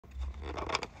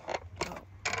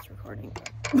recording.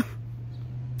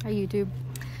 Hi YouTube.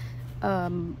 I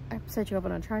have to set you up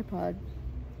on a tripod.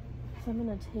 So I'm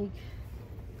gonna take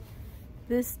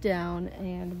this down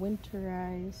and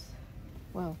winterize.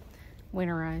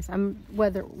 I'm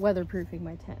weatherproofing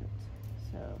my tent.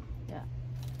 So yeah,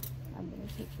 I'm gonna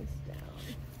take this down.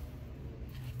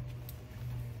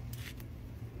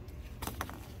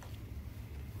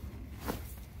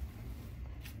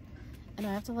 And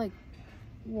I have to like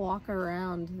walk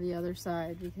around the other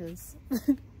side because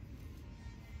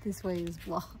this way is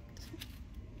blocked.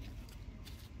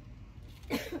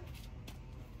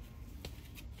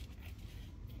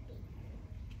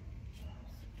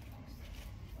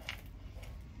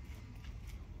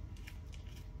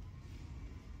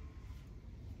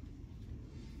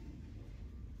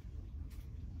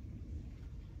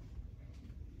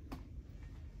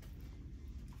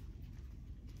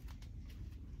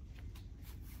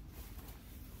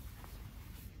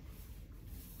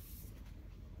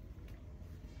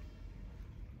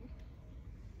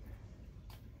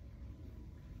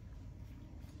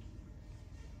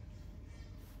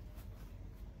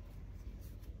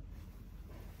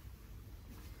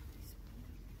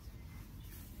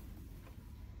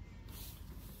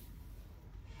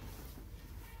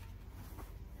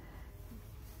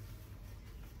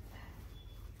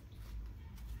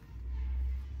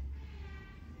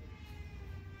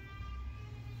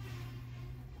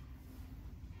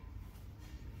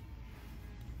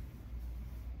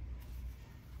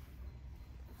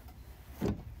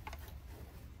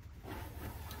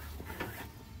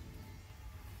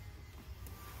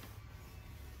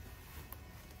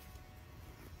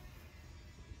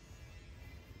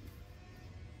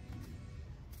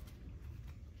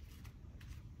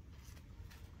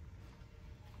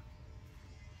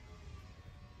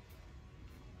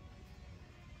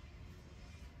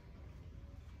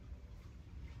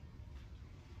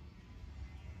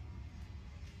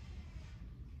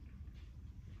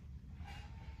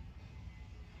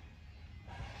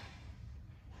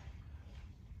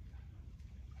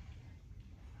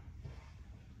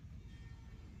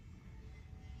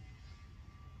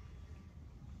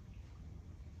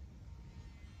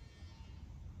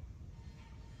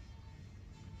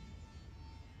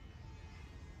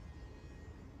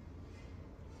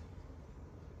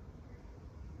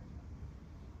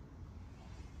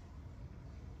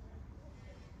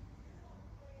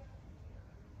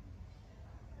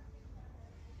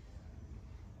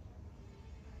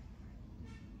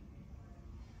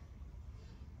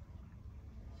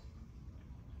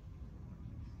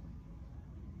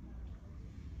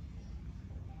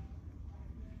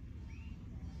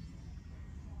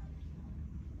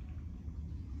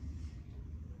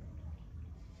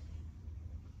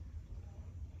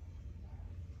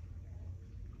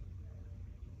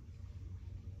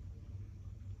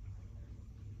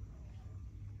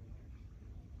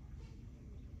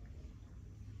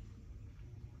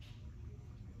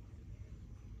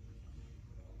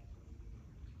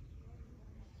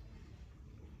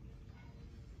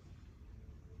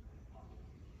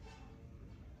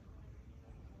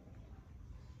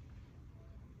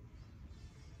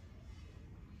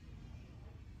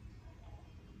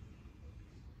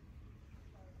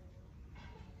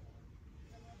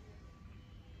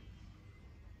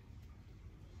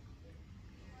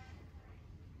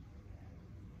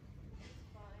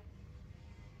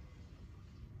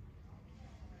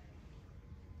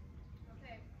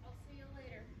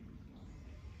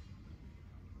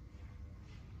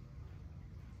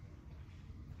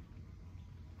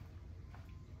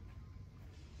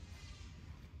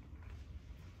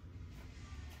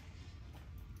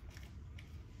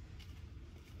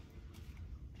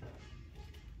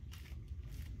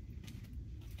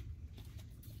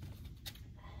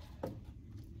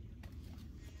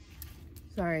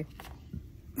 Sorry.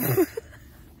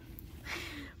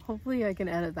 Hopefully I can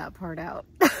edit that part out.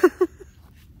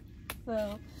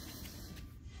 So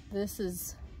this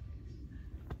is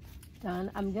done.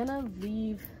 I'm gonna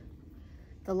leave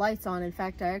the lights on. In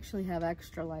fact, I actually have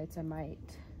extra lights I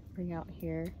might bring out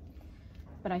here,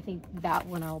 but I think that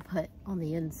one I'll put on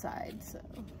the inside, so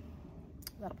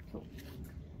that'll be cool.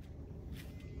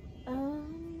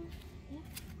 Yeah,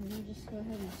 let me just go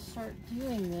ahead and start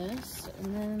doing this,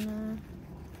 and then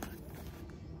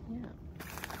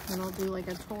yeah, and I'll do like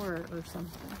a tour or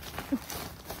something.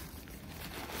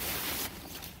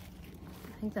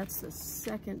 I think that's the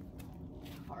second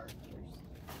part. There's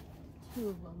two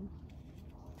of them.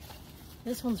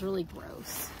 This one's really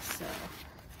gross, so.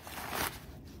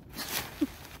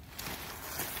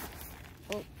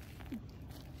 Oh.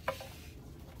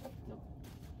 Nope.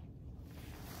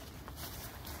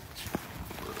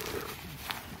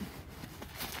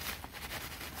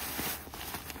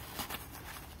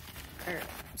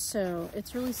 So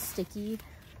it's really sticky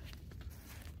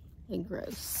and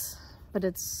gross, but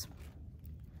it's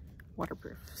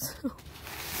waterproof, so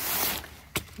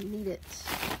you need it.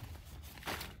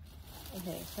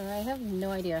 Okay, so I have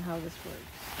no idea how this works.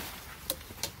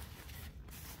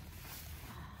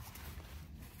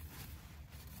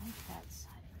 I like that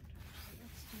side of it, so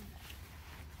let's do that.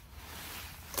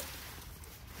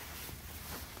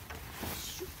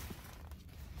 Shoot.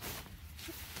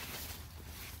 Shoot,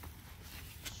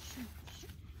 shoot.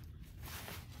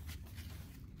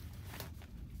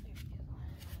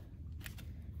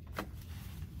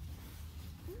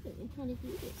 There we go. How to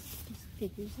do this? Just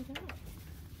figures it out.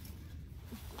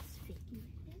 Just figure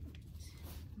it out.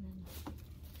 And then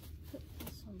put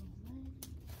this on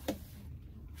the leg.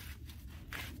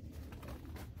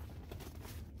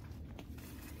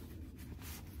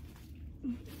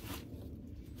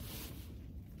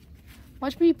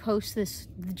 Watch me post this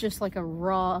just like a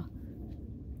raw,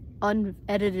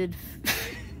 unedited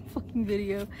fucking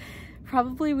video.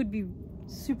 Probably would be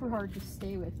super hard to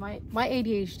stay with. My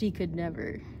ADHD could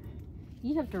never.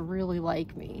 You'd have to really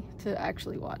like me to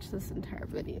actually watch this entire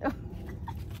video.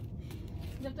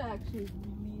 You'd have to actually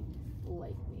really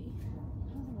like me.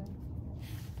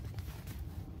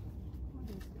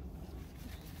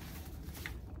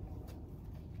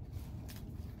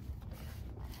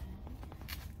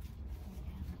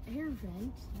 Air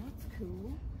vent, that's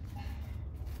cool.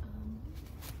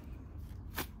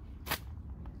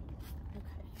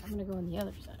 Okay, I'm gonna go on the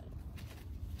other side.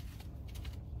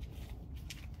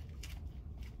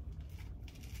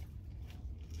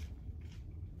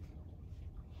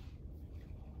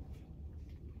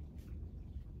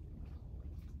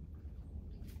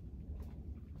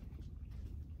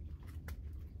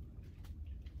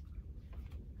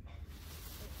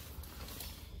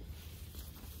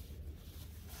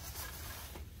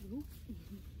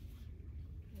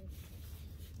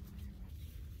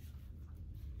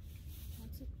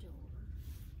 That's a door.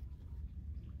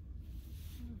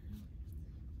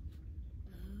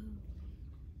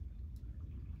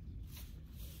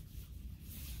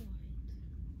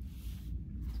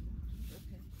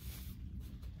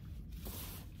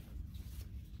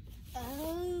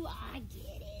 Oh, I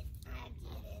get it. I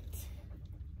get it.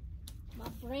 My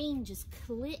brain just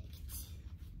clicked.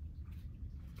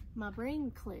 My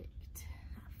brain clicked.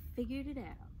 I figured it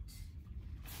out.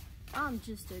 I'm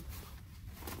just a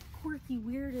quirky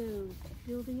weirdo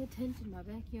building a tent in my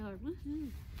backyard. Woohoo!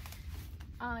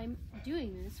 I'm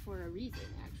doing this for a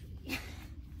reason, actually.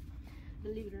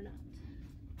 Believe it or not.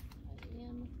 I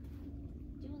am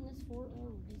doing this for a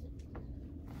reason.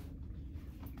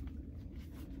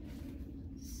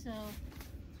 So,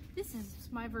 this is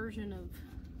my version of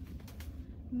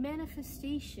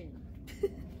manifestation.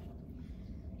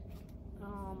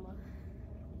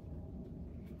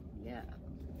 Yeah.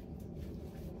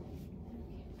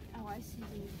 Oh, I see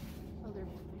the other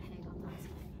peg on that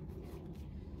side.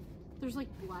 There's like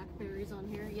blackberries on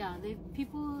here. Yeah,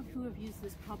 people who have used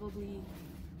this probably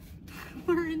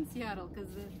were in Seattle because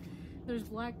there's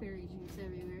blackberry juice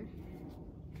everywhere.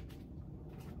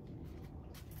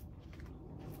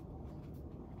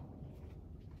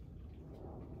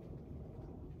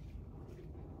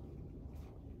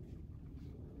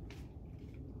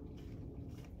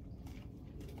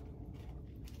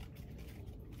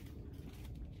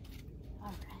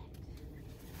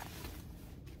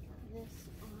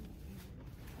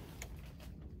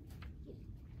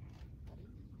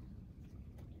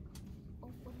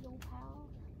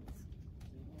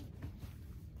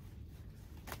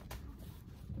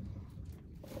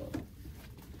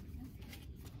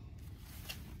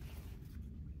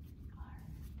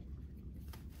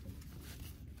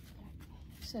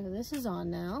 So this is on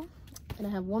now, and I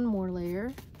have one more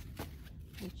layer,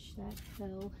 which that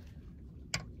fell.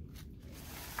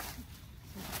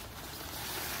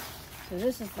 So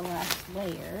this is the last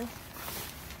layer.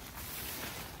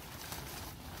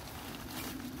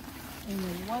 And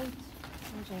then white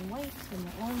goes on white, and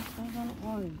the orange goes on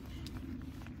orange.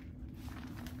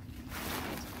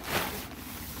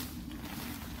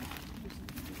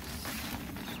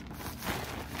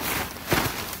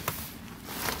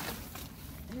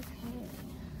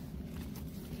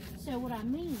 So what I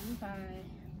mean by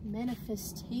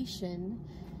manifestation,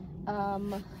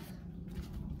 I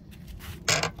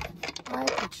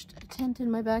pitched a tent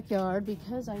in my backyard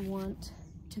because I want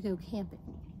to go camping.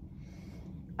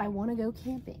 I want to go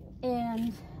camping,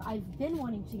 and I've been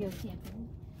wanting to go camping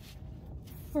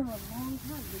for a long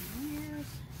time, for years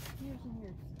and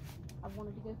years. I've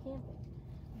wanted to go camping,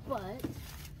 but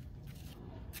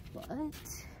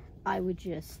I would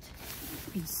just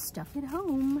be stuck at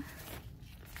home.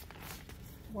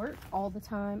 work all the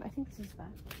time. I think this is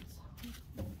backwards.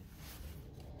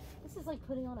 This is like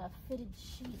putting on a fitted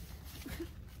sheet.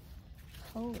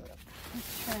 Hold up.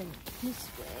 Let's try it this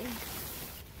way.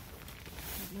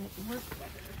 It might work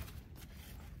better.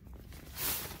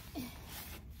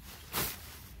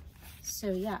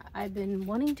 So yeah, I've been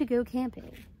wanting to go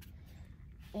camping.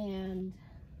 And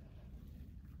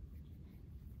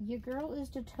your girl is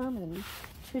determined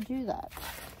to do that.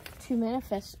 To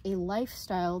manifest a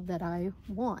lifestyle that I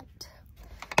want.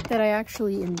 That I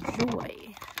actually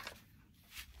enjoy.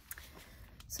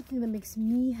 Something that makes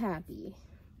me happy.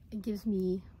 It gives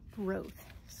me growth.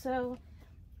 So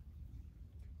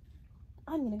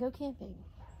I'm gonna go camping.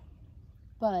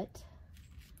 But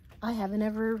I haven't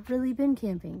ever really been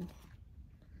camping.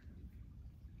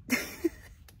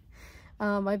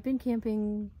 I've been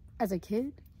camping as a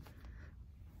kid.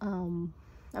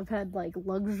 I've had like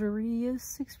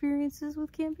luxurious experiences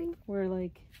with camping where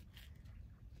like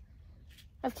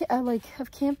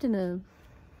I've camped in a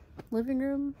living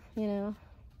room, you know,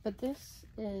 but this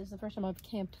is the first time I've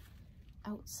camped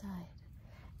outside,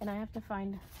 and I have to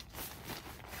find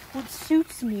what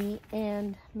suits me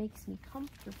and makes me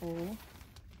comfortable,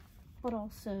 but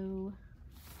also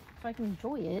if I can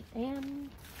enjoy it. And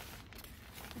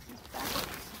this is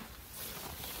backwards.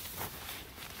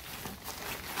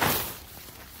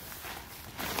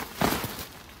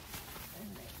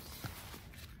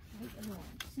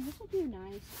 See, this would be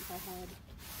nice if I had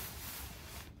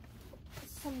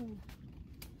some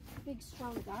big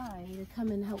strong guy to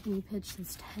come and help me pitch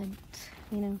this tent,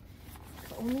 you know.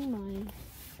 But only my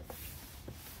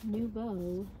new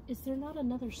bow. Is there not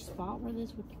another spot where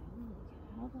this would go?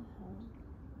 How the hell?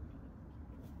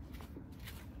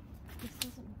 This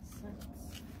doesn't make sense.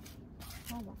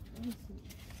 Hold on, let me see.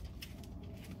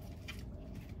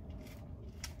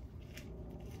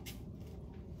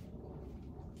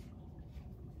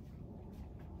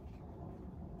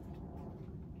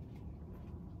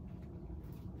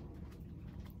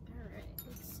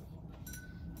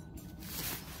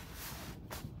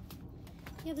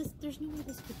 Yeah, there's no way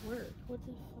this could work. What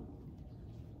the fuck?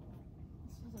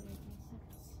 This doesn't make any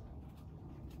sense.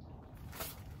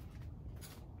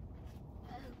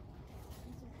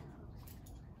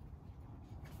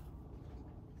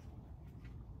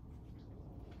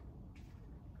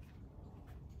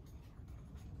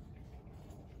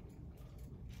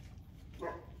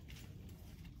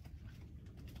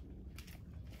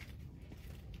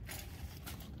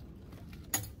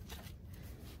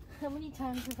 How many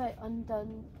times have I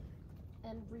undone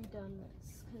and redone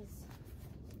this? Because,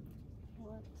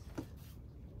 what?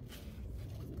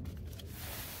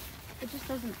 It just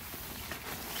doesn't.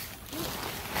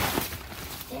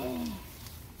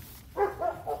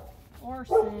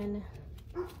 Orson.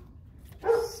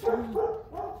 Stop.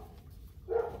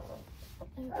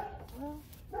 Okay, well,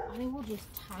 I will just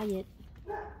tie it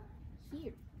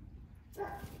here.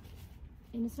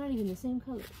 And it's not even the same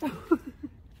color.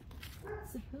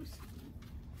 Supposed to be.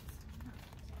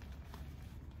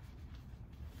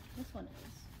 This one is.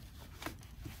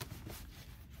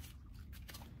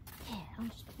 Yeah, I'll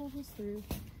just pull this through.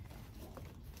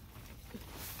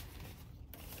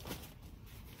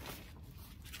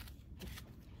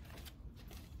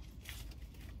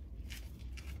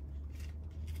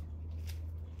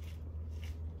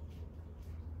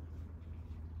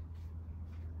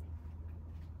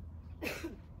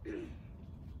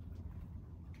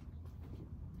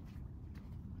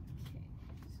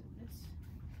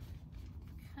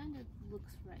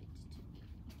 Looks right to me.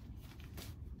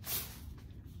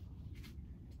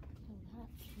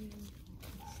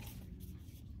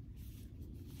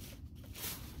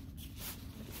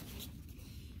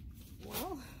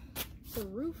 Well, the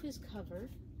roof is covered.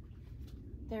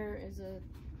 There is a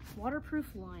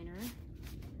waterproof liner,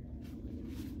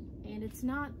 and it's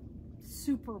not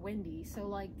super windy, so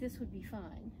like this would be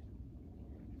fine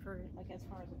for like as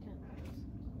far as the tent goes.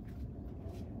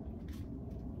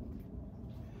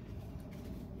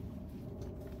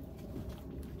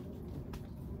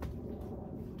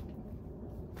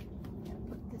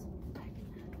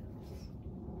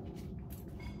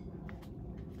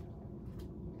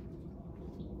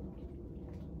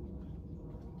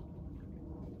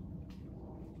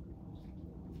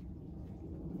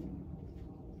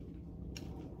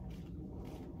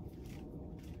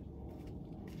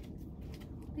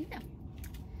 Yeah.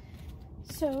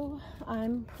 So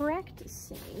I'm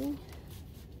practicing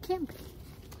camping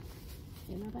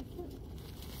in my backyard.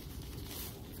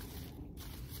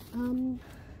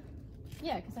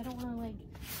 Yeah, because I don't want to like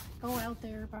go out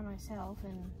there by myself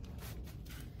and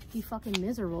be fucking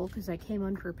miserable because I came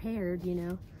unprepared, you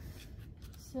know.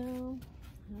 So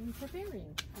I'm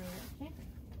preparing for camping.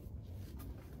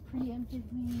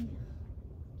 Preemptively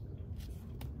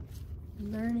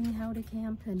learning how to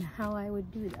camp and how I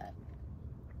would do that.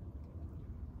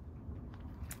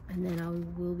 And then I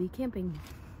will be camping.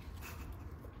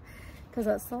 Because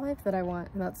that's the life that I want,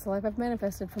 and that's the life I've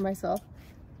manifested for myself.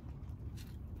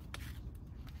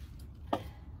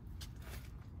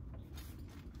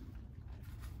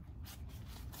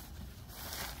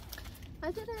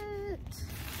 I did it!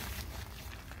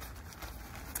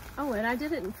 Oh, and I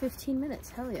did it in 15 minutes.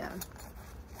 Hell yeah.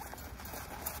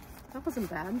 That wasn't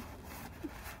bad.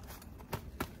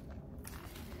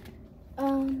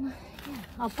 Yeah,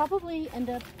 I'll probably end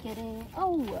up getting,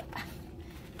 oh,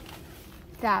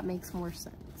 that makes more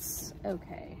sense.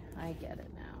 Okay, I get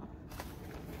it now.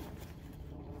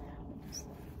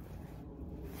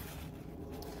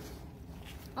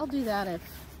 I'll do that if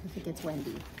it gets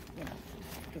windy, you know,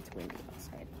 if it gets windy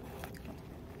outside.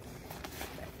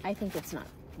 But I think it's not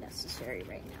necessary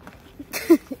right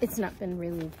now. It's not been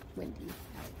really windy out.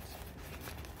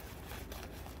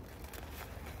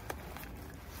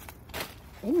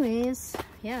 Anyways,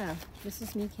 yeah, this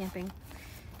is me camping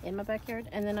in my backyard,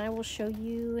 and then I will show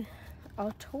you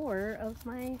a tour of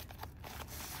my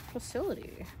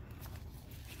facility.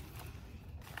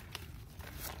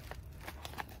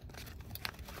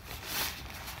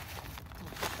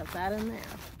 Put that in there,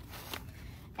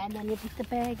 and then you put the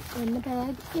bag in the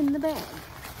bag in the bag,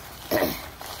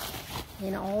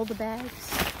 and all the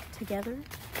bags together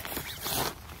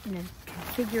in a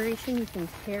configuration you can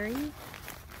carry.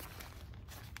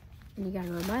 And you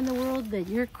gotta remind the world that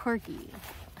you're quirky.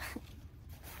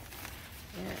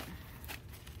 Yeah.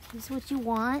 This is what you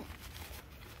want.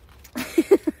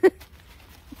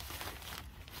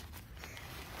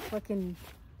 Fucking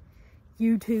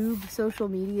YouTube, social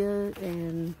media,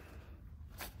 and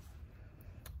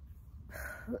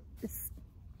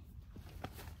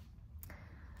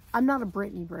I'm not a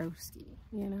Brittany Broski,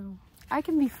 you know? I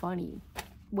can be funny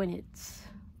when it's,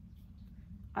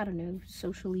 I don't know,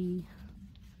 socially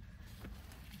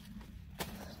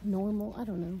normal, I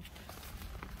don't know.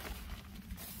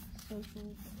 Social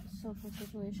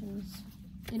situations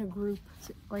in a group.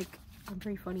 Like, I'm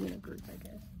pretty funny in a group, I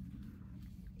guess.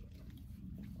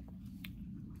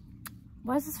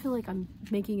 Why does this feel like I'm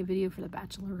making a video for The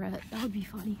Bachelorette? That would be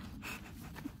funny.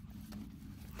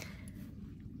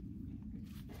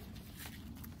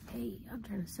 Hey, I'm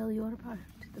trying to sell you on a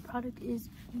product. The product is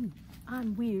me.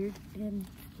 I'm weird and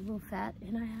a little fat,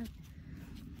 and I have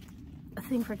a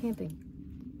thing for camping.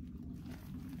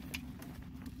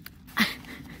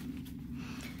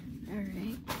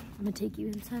 Alright, I'm gonna take you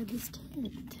inside this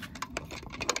tent.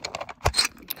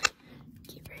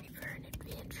 Get ready for an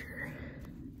adventure.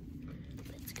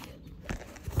 Let's go.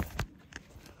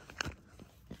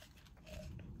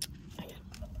 I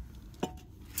gotta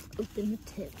open the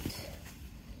tent.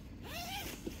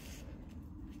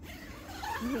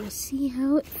 I'm gonna see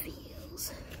how it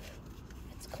feels.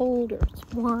 It's cold or it's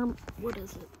warm. What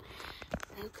is it?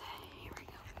 Okay, here we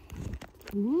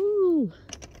go. Ooh.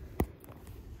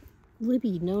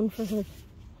 Libby, known for her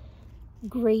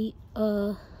great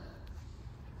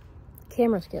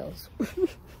camera skills.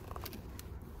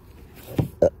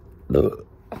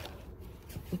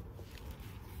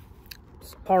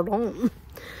 Pardon.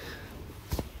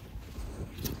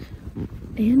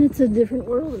 And it's a different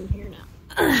world in here now.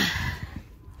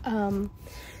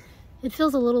 It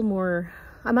feels a little more,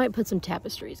 I might put some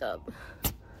tapestries up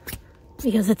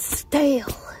because it's stale.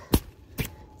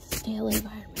 It's a stale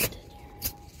environment.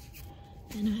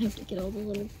 And I have to get all the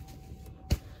little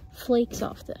flakes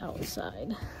off the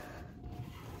outside.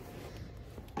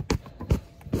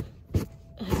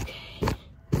 Okay.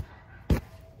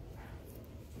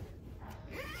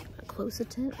 Close the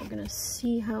tent. We're gonna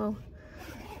see how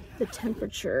the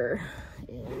temperature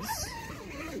is.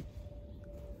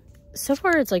 So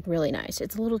far it's like really nice.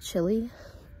 It's a little chilly,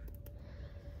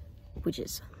 which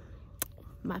is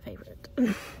my favorite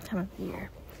time of year.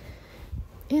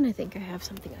 And I think I have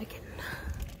something I can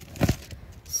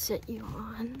sit you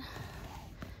on,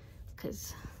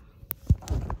 because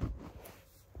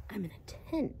I'm in a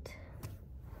tent.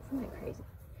 Isn't that crazy?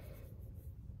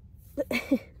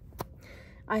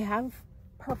 I have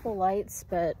purple lights,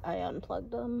 but I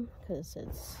unplugged them because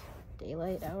it's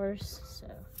daylight hours, so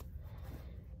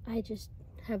I just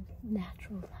have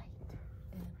natural light.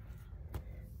 And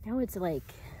now it's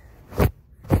like,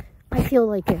 I feel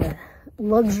like a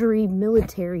luxury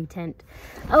military tent.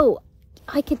 Oh,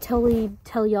 I could totally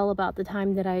tell y'all about the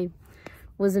time that I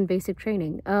was in basic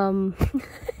training.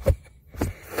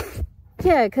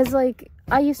 Yeah, because like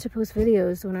I used to post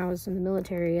videos when I was in the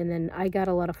military, and then I got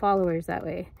a lot of followers that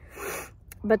way.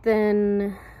 But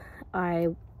then I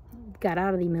got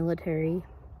out of the military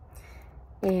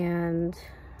and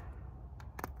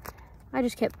I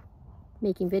just kept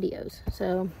making videos.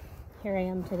 So here I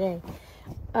am today.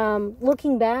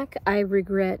 Looking back, I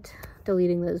regret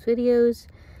deleting those videos.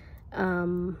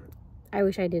 I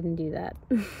wish I didn't do that.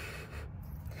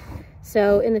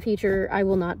 So in the future, I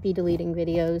will not be deleting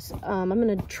videos. I'm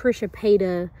gonna Trisha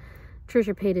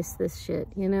Paytas this shit,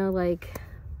 you know, like,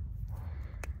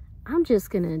 I'm just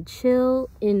gonna chill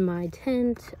in my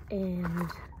tent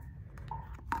and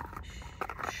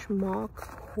schmuck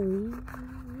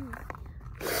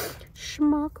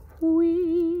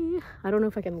wee. I don't know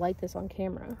if I can light this on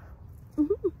camera.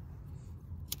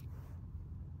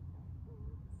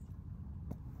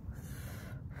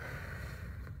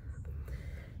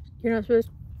 You're not supposed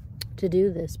to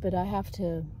do this, but I have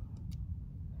to,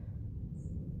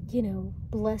 you know,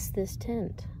 bless this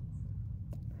tent.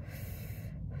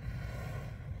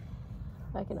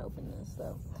 I can open this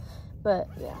though. But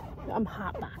yeah, I'm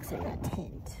hotboxing a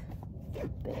tent.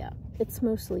 But yeah, it's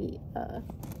mostly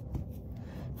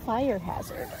fire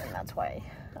hazard, and that's why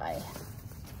I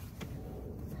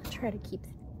try to keep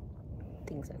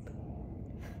things open.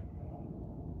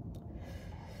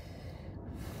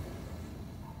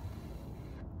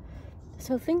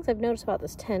 So things I've noticed about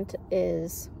this tent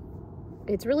is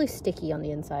it's really sticky on the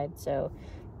inside. So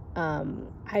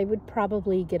I would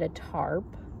probably get a tarp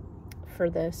for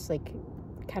this, like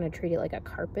kind of treat it like a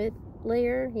carpet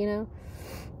layer, you know?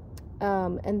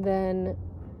 And then,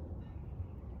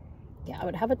 yeah, I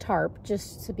would have a tarp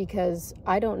just because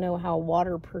I don't know how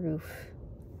waterproof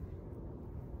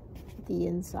the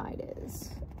inside is.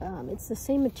 It's the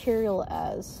same material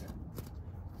as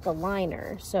the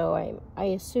liner, so I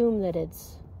assume that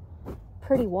it's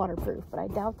pretty waterproof, but I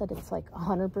doubt that it's like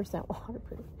 100%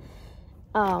 waterproof.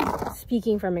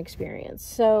 Speaking from experience.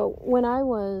 So when I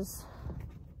was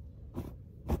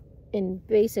in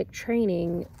basic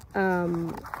training,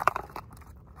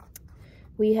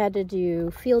 we had to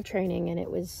do field training,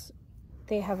 and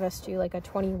they have us do like a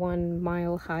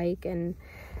 21-mile hike, and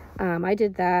I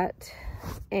did that,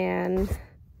 and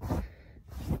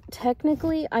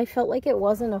technically I felt like it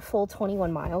wasn't a full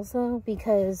 21 miles though,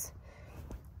 because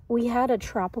we had a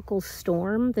tropical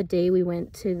storm the day we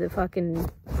went to the fucking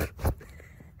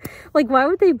like, why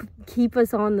would they keep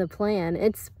us on the plan?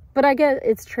 But I get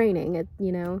it's training,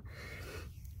 you know.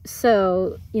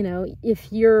 So, you know,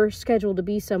 if you're scheduled to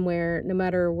be somewhere, no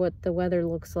matter what the weather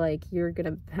looks like, you're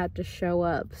gonna have to show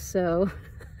up. So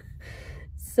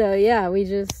yeah, we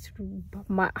just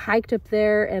hiked up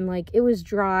there, and like, it was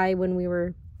dry when we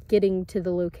were getting to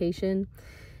the location.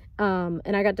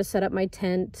 And I got to set up my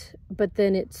tent, but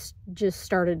then it just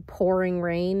started pouring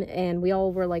rain, and we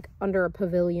all were like under a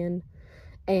pavilion,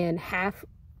 and half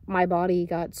my body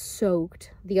got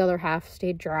soaked, the other half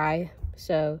stayed dry.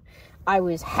 So I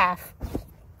was half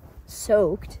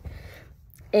soaked,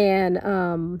 and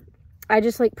I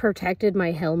just like protected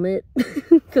my helmet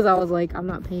because I was like, I'm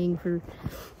not paying for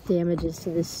damages to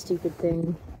this stupid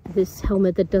thing, this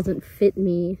helmet that doesn't fit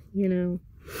me, you know.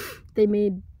 They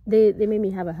made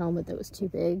me have a helmet that was too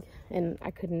big, and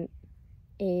I couldn't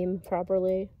aim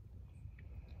properly.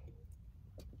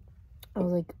 I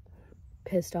was like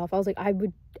pissed off. I was like,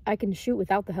 I can shoot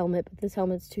without the helmet, but this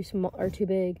helmet's too small or too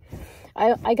big.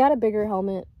 I got a bigger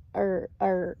helmet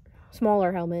or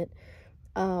smaller helmet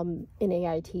in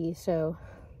AIT. So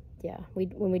yeah,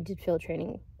 when we did field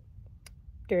training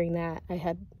during that,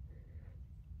 I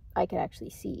could actually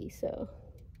see. So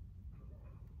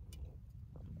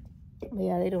but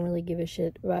yeah, they don't really give a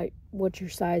shit about what your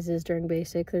size is during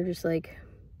basic. They're just like,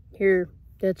 here,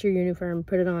 that's your uniform,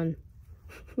 put it on.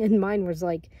 And mine was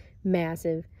like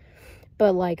massive,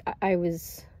 but like I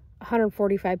was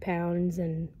 145 pounds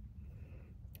and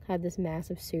had this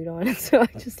massive suit on, so I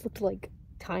just looked like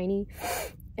tiny.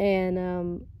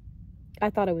 And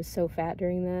I thought I was so fat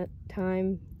during that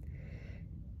time.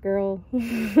 Girl,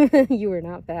 you were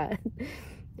not fat.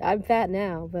 I'm fat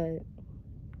now, but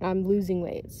I'm losing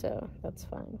weight, so that's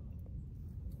fine.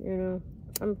 You know,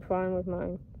 I'm fine with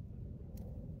my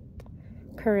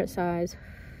current size.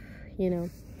 You know,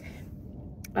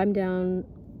 I'm down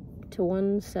to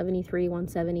 173,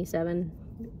 177.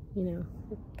 You know,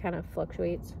 it kind of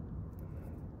fluctuates.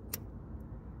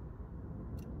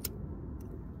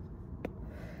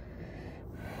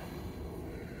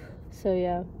 So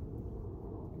yeah.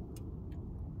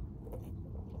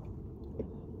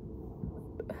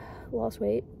 Lost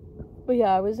weight. But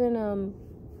yeah, I was in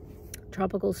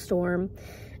tropical storm,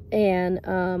 and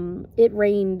it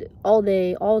rained all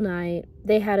day, all night.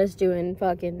 They had us doing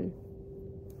fucking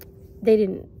they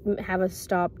didn't have us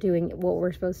stop doing what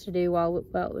we're supposed to do while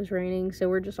it was raining, so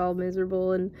we're just all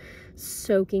miserable and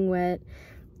soaking wet.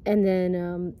 And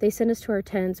then they sent us to our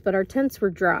tents, but our tents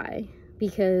were dry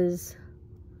because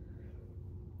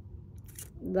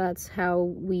that's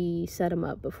how we set them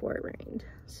up before it rained.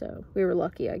 So we were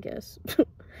lucky, I guess.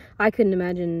 I couldn't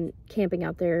imagine camping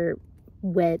out there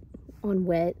wet on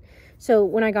wet. So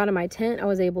when I got in my tent, I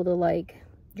was able to like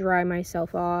dry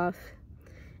myself off.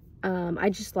 I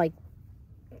just like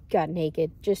got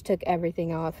naked, just took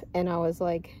everything off, and I was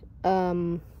like,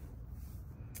 I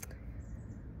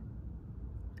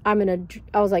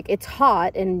was like, it's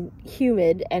hot and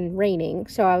humid and raining,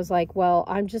 so I was like, well,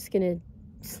 I'm just gonna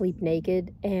sleep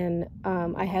naked. And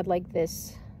I had like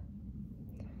this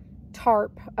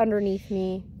tarp underneath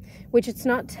me, which it's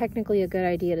not technically a good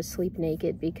idea to sleep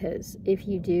naked, because if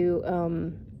you do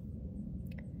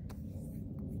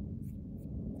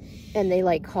and they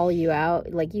like call you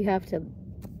out, like you have to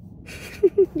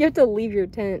you have to leave your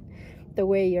tent the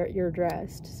way you're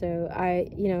dressed. So I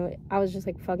was just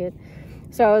like, fuck it.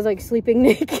 So I was like sleeping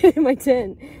naked in my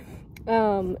tent.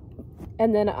 And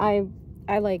then I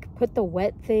like put the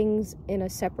wet things in a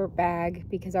separate bag,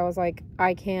 because I was like,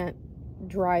 I can't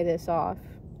dry this off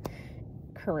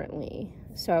currently.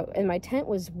 So, and my tent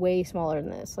was way smaller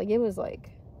than this. Like, it was like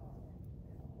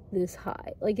this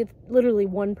high. Like, it's literally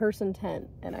one person tent,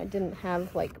 and I didn't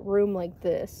have like room like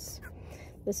this.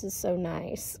 This is so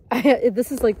nice.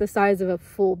 This is like the size of a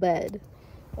full bed,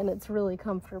 and it's really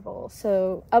comfortable.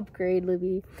 So upgrade,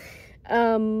 Libby.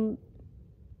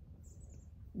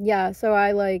 Yeah, so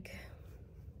I like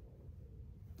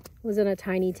was in a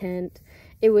tiny tent.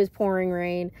 It was pouring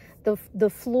rain. The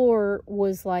floor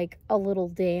was like a little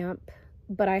damp,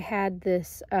 but I had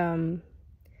this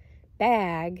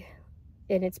bag,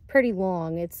 and it's pretty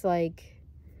long. It's like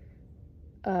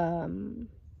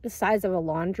the size of a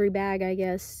laundry bag, I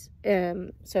guess.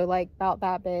 So like about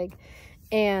that big.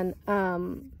 And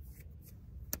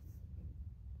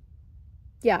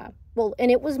yeah, well, and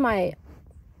it was my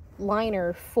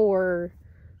liner for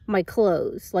my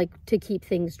clothes, like to keep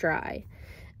things dry.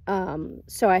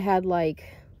 So I had like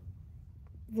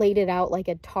laid it out like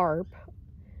a tarp,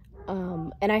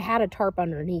 and I had a tarp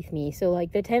underneath me, so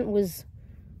like the tent was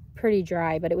pretty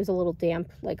dry, but it was a little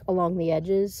damp like along the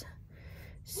edges.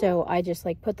 So I just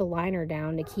like put the liner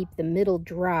down to keep the middle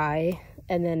dry.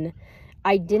 And then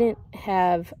I didn't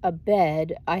have a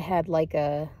bed. I had like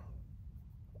a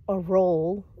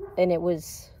roll, and it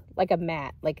was like a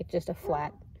mat, like just a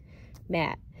flat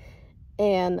mat.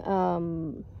 And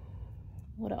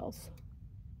what else?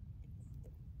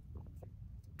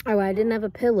 Oh, I didn't have a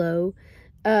pillow.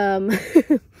 I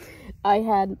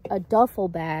had a duffel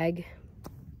bag,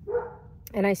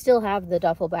 and I still have the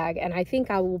duffel bag, and I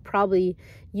think I will probably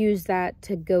use that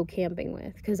to go camping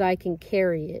with, because I can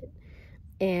carry it,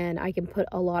 and I can put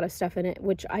a lot of stuff in it,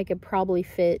 which I could probably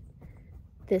fit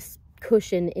this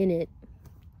cushion in it.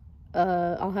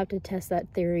 I'll have to test that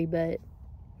theory, but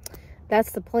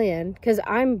that's the plan, because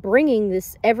I'm bringing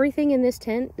this, everything in this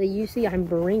tent that you see, I'm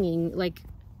bringing, like,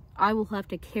 I will have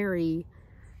to carry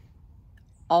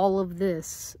all of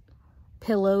this,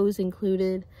 pillows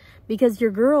included, because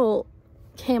your girl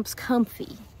camps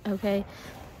comfy, okay?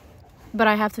 But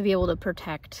I have to be able to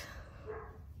protect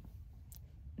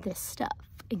this stuff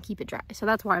and keep it dry. So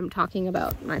that's why I'm talking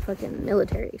about my fucking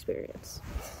military experience.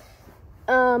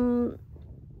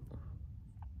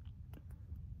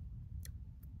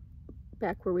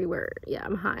 Back where we were. Yeah,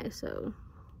 I'm high, so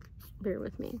bear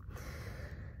with me.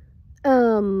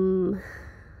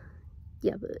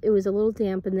 Yeah, but it was a little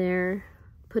damp in there.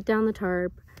 Put down the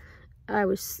tarp. I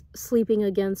was sleeping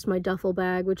against my duffel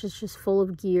bag, which is just full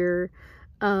of gear,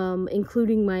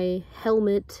 including my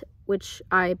helmet, which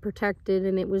I protected,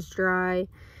 and it was dry.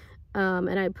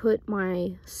 And I put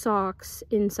my socks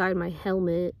inside my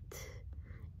helmet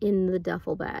in the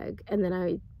duffel bag. And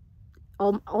then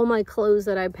all my clothes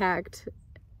that I packed,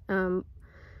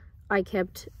 I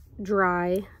kept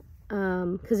dry,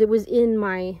 because it was in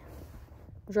my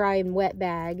dry and wet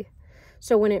bag.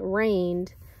 So when it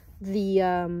rained, the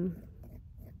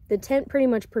tent pretty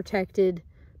much protected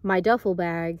my duffel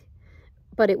bag,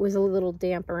 but it was a little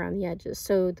damp around the edges,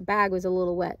 so the bag was a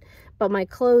little wet, but my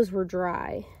clothes were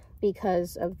dry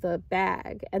because of the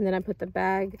bag. And then I put the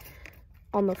bag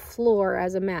on the floor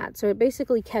as a mat, so it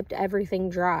basically kept everything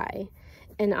dry,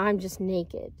 and I'm just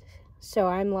naked. So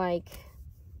I'm like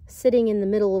sitting in the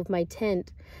middle of my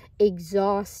tent,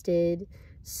 exhausted,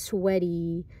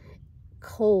 sweaty,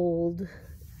 cold.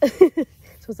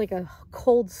 So it's like a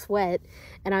cold sweat,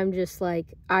 and I'm just like,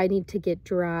 I need to get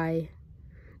dry.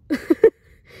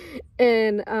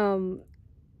 And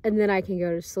and then I can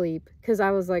go to sleep. Because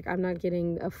I was like, I'm not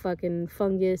getting a fucking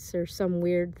fungus or some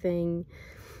weird thing.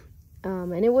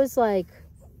 And it was like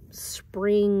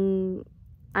spring.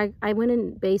 I went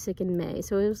in basic in May,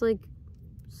 so it was like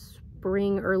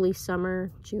spring, early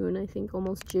summer, June, I think,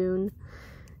 almost June.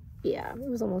 Yeah, it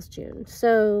was almost June.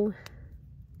 So,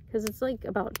 because it's like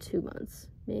about 2 months.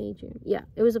 May, June. Yeah,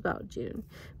 it was about June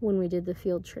when we did the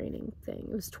field training thing.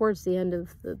 It was towards the end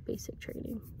of the basic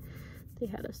training. They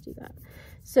had us do that.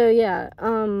 So yeah,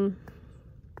 I'm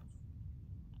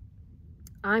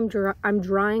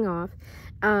drying off.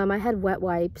 I had wet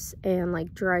wipes and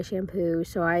like dry shampoo,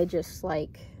 so I just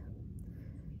like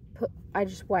I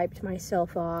just wiped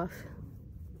myself off,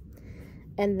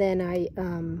 and then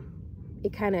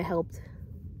it kind of helped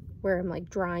where I'm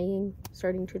like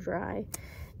starting to dry.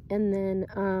 And then,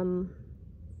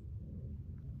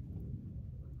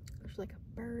 there's like a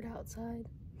bird outside.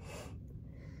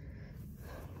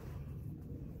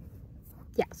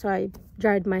 Yeah, so I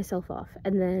dried myself off.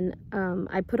 And then,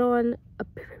 I put on a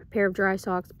pair of dry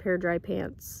socks, a pair of dry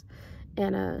pants,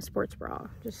 and a sports bra.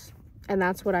 And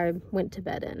that's what I went to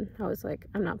bed in. I was like,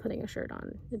 I'm not putting a shirt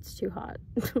on. It's too hot.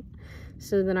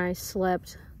 So then I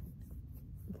slept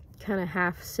kind of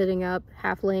half sitting up,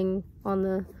 half laying on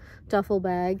the duffel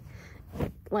bag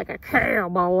like a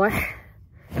cowboy.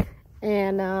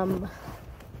 And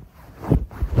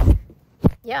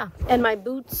yeah, and my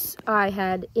boots I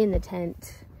had in the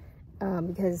tent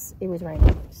because it was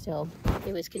raining still.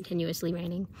 It was continuously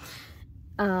raining.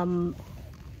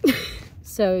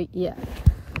 So yeah,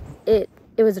 it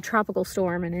was a tropical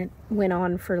storm, and it went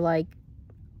on for like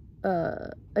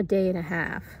a day and a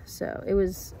half. So it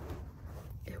was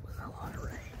a lot of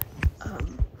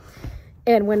rain.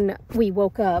 And when we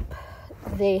woke up,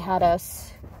 they had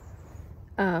us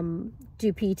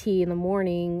do PT in the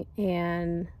morning,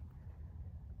 and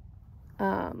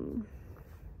I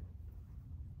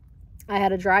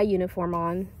had a dry uniform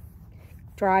on,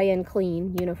 dry and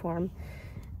clean uniform,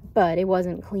 but it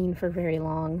wasn't clean for very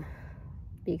long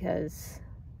because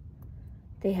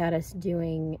they had us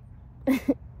doing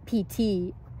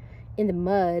PT in the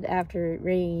mud after it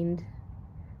rained,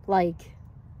 like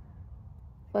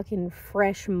fucking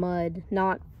fresh mud,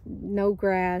 no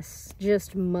grass,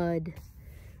 just mud.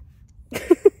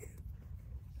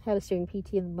 Had us doing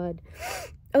PT in the mud.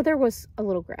 Oh, there was a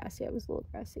little grass. Yeah, it was a little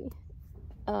grassy.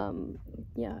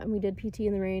 Yeah, and we did PT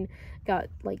in the rain. Got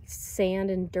like sand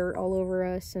and dirt all over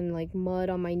us, and like mud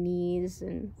on my knees,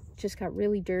 and just got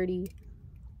really dirty.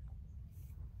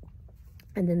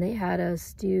 And then they had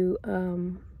us do,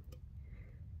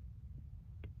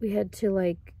 we had to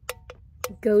like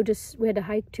we had to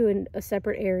hike to a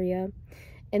separate area,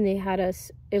 and they had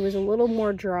us, it was a little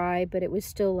more dry, but it was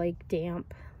still like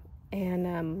damp,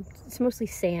 and it's mostly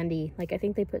sandy. Like I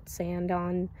think they put sand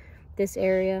on this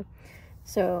area,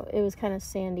 so it was kind of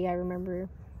sandy, I remember,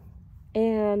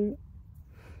 and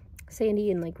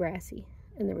sandy and like grassy,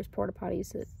 and there was porta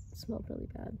potties that smelled really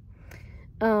bad.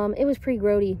 It was pretty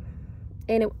grody,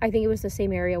 and I think it was the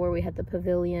same area where we had the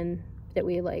pavilion that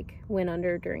we like went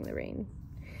under during the rain.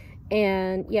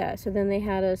 And yeah, so then they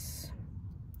had us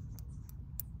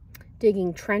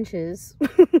digging trenches.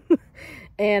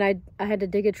 And I had to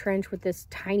dig a trench with this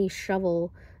tiny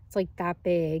shovel. It's like that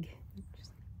big.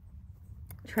 Just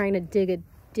trying to dig a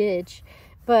ditch.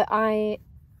 But I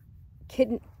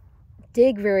couldn't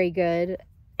dig very good.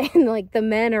 And like the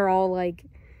men are all like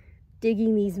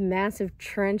digging these massive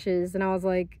trenches. And I was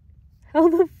like, how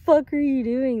the fuck are you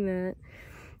doing that?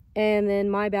 And then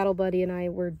my battle buddy and I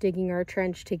were digging our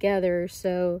trench together.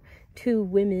 So 2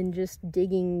 women just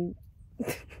digging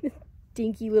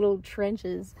dinky little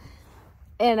trenches.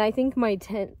 And I think my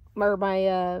tent, or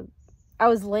I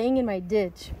was laying in my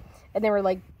ditch, and they were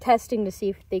like testing to see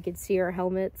if they could see our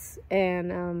helmets,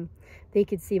 and they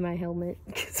could see my helmet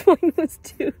because mine was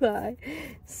too high.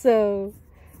 So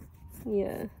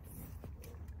yeah.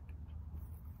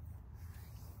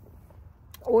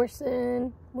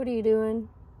 Orson, what are you doing?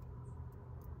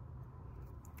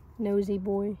 Nosy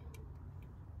boy.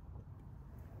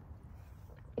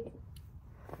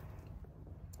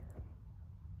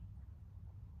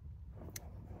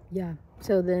 Yeah,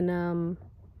 so then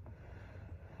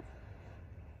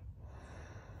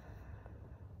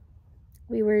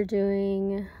we were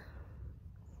doing,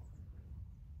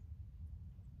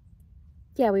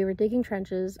 yeah, we were digging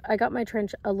trenches. I got my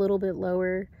trench a little bit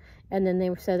lower, and then they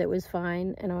said it was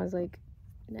fine, and I was like,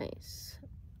 nice.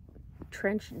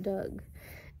 Trench dug.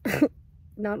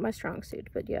 Not my strong suit,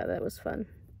 but yeah, that was fun.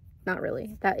 Not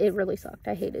really. It really sucked.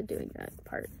 I hated doing that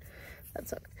part. That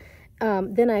sucked.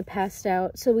 Then I passed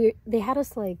out. So they had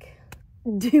us like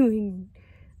doing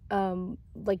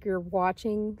like you're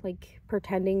watching, like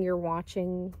pretending you're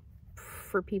watching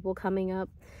for people coming up.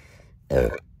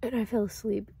 And I fell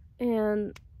asleep,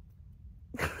 and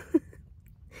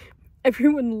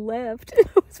everyone left, and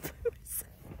I was by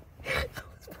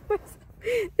myself.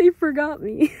 They forgot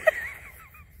me.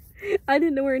 I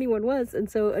didn't know where anyone was, and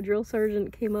so a drill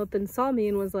sergeant came up and saw me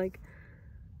and was like,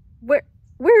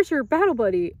 where's your battle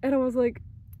buddy? And I was like,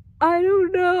 I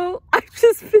don't know, I've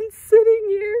just been sitting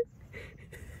here.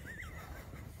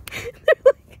 They're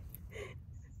like,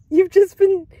 you've just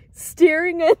been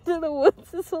staring into the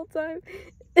woods this whole time?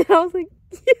 And I was like,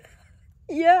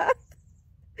 yeah.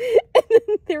 And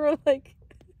then they were like,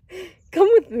 come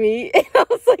with me. And I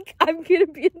was like, I'm gonna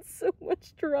be in so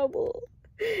much trouble.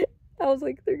 I was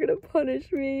like, they're gonna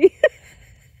punish me.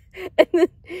 and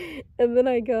then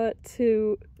I got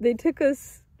to, they took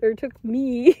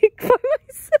me by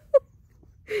myself.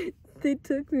 They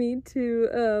took me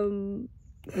to,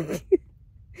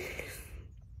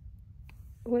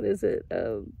 what is it?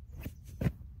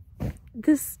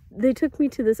 They took me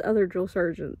to this other drill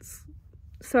sergeant's.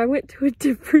 So I went to a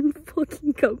different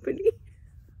fucking company.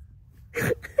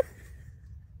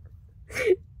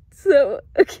 So,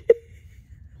 okay.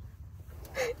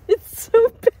 It's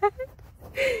so bad.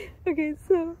 Okay,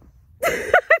 so I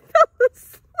fell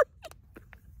asleep.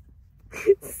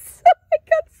 So I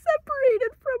got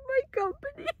separated from my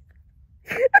company.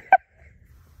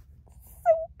 So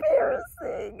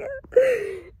embarrassing.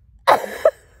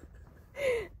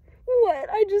 What?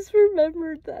 I just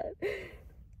remembered that.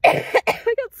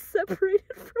 I got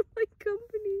separated from my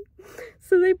company.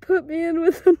 So they put me in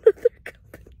with another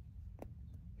company.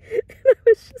 And I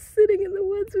was just sitting in the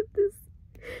woods with this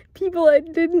people I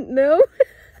didn't know.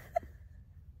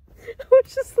 I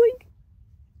was just like,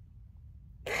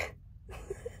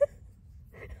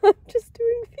 I'm just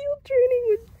doing field training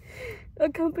with a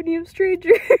company of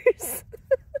strangers.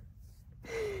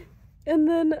 And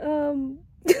then,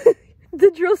 the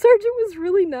drill sergeant was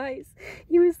really nice.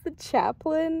 He was the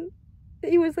chaplain.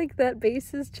 He was like that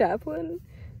base's chaplain.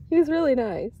 He was really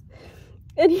nice.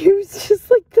 And he was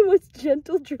just like the most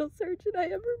gentle drill sergeant I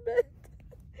ever met.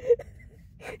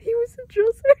 He was a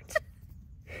drill sergeant.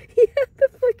 He had the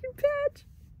fucking patch.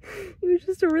 He was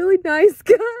just a really nice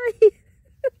guy.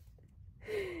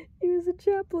 He was a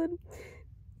chaplain.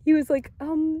 He was like,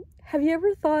 have you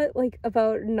ever thought like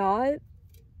about not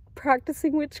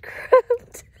practicing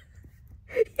witchcraft?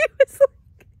 He was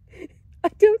like, I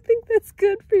don't think that's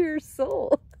good for your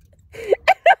soul. And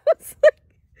I was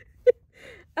like,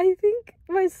 I think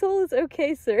my soul is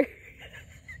okay, sir.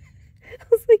 I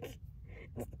was like,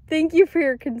 thank you for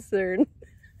your concern.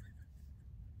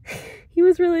 He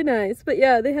was really nice. But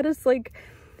yeah, they had us like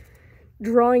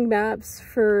drawing maps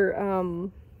for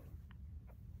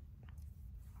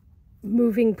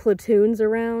moving platoons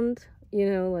around.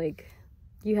 You know, like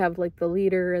you have like the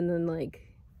leader and then like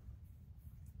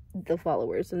the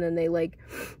followers, and then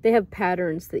they have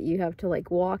patterns that you have to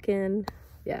like walk in.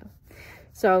 Yeah,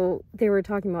 so they were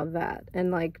talking about that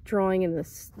and like drawing in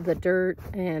the dirt,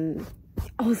 and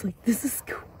I was like, this is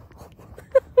cool.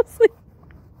 I was like,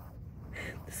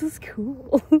 this is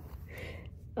cool.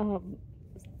 I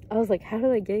was like, how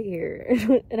did I get here?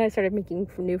 And I started making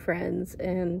new friends,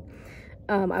 and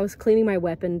I was cleaning my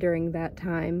weapon during that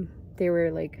time. They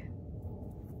were like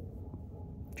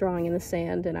drawing in the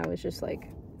sand, and I was just like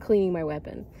cleaning my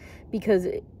weapon because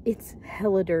it's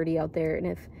hella dirty out there, and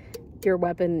if your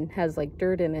weapon has like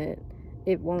dirt in it,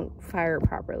 it won't fire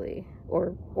properly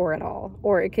or at all,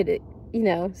 or it could, you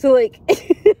know. So like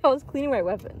I was cleaning my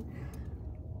weapon,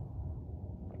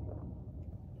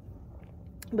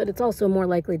 but it's also more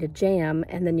likely to jam,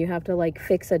 and then you have to like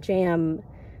fix a jam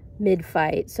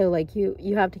mid-fight. So like you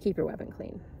have to keep your weapon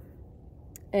clean,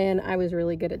 and I was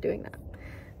really good at doing that.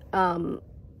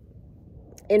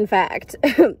 In fact,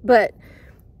 but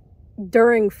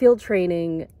during field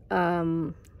training,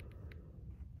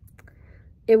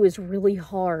 it was really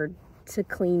hard to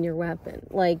clean your weapon.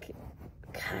 Like,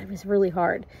 God, it was really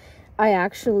hard. I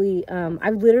actually,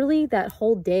 I literally, that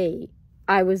whole day,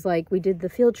 I was like, we did the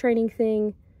field training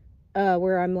thing,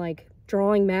 where I'm like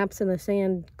drawing maps in the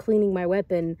sand, cleaning my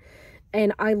weapon,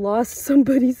 and I lost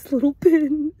somebody's little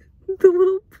pin,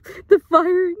 the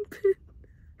firing pin.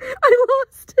 I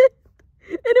lost it.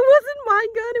 And it wasn't my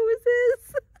gun, it was his.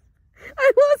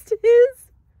 I lost his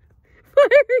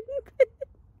firing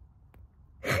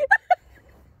pin.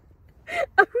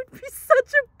 I would be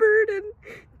such a burden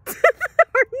to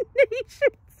our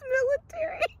nation's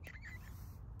military.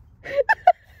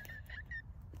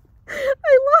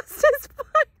 I lost his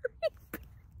firing pin.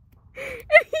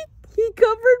 And he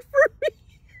covered for me.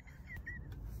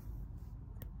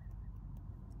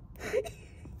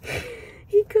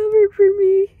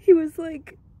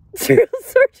 like, Drill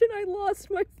Sergeant, I lost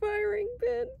my firing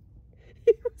pin.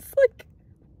 He was like,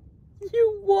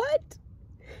 you what?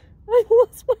 I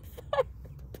lost my firing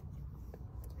pin.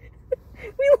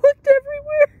 We looked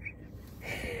everywhere.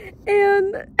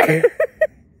 And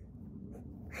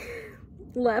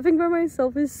laughing by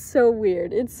myself is so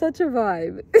weird. It's such a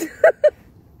vibe.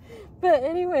 But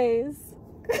anyways,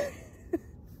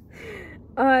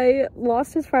 I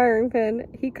lost his firing pin.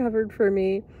 He covered for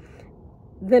me.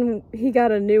 Then he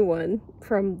got a new one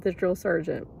from the drill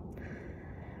sergeant.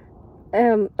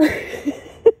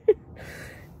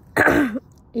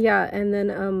 Yeah, and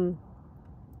then,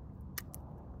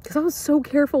 because I was so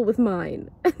careful with mine.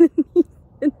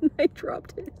 And then I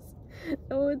dropped his.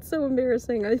 Oh, it's so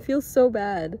embarrassing. I feel so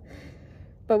bad.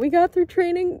 But we got through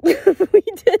training. We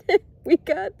did it. We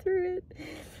got through it.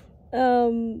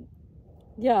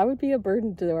 Yeah, I would be a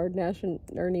burden to our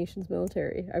nation's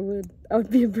military. I would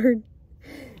be a burden.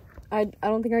 I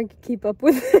don't think I could keep up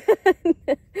with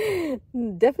it.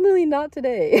 Definitely not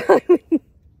today. I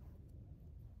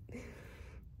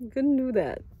couldn't do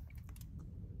that.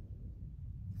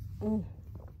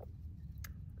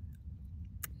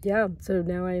 Yeah, so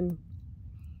now I'm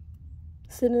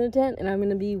sitting in a tent and I'm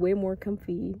gonna be way more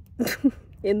comfy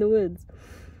in the woods.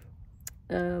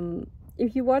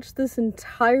 If you watch this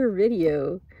entire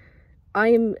video, I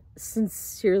am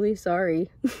sincerely sorry.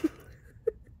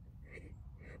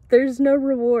 There's no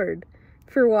reward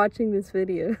for watching this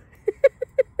video.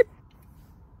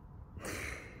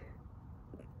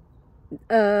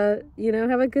 You know,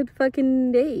 have a good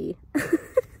fucking day.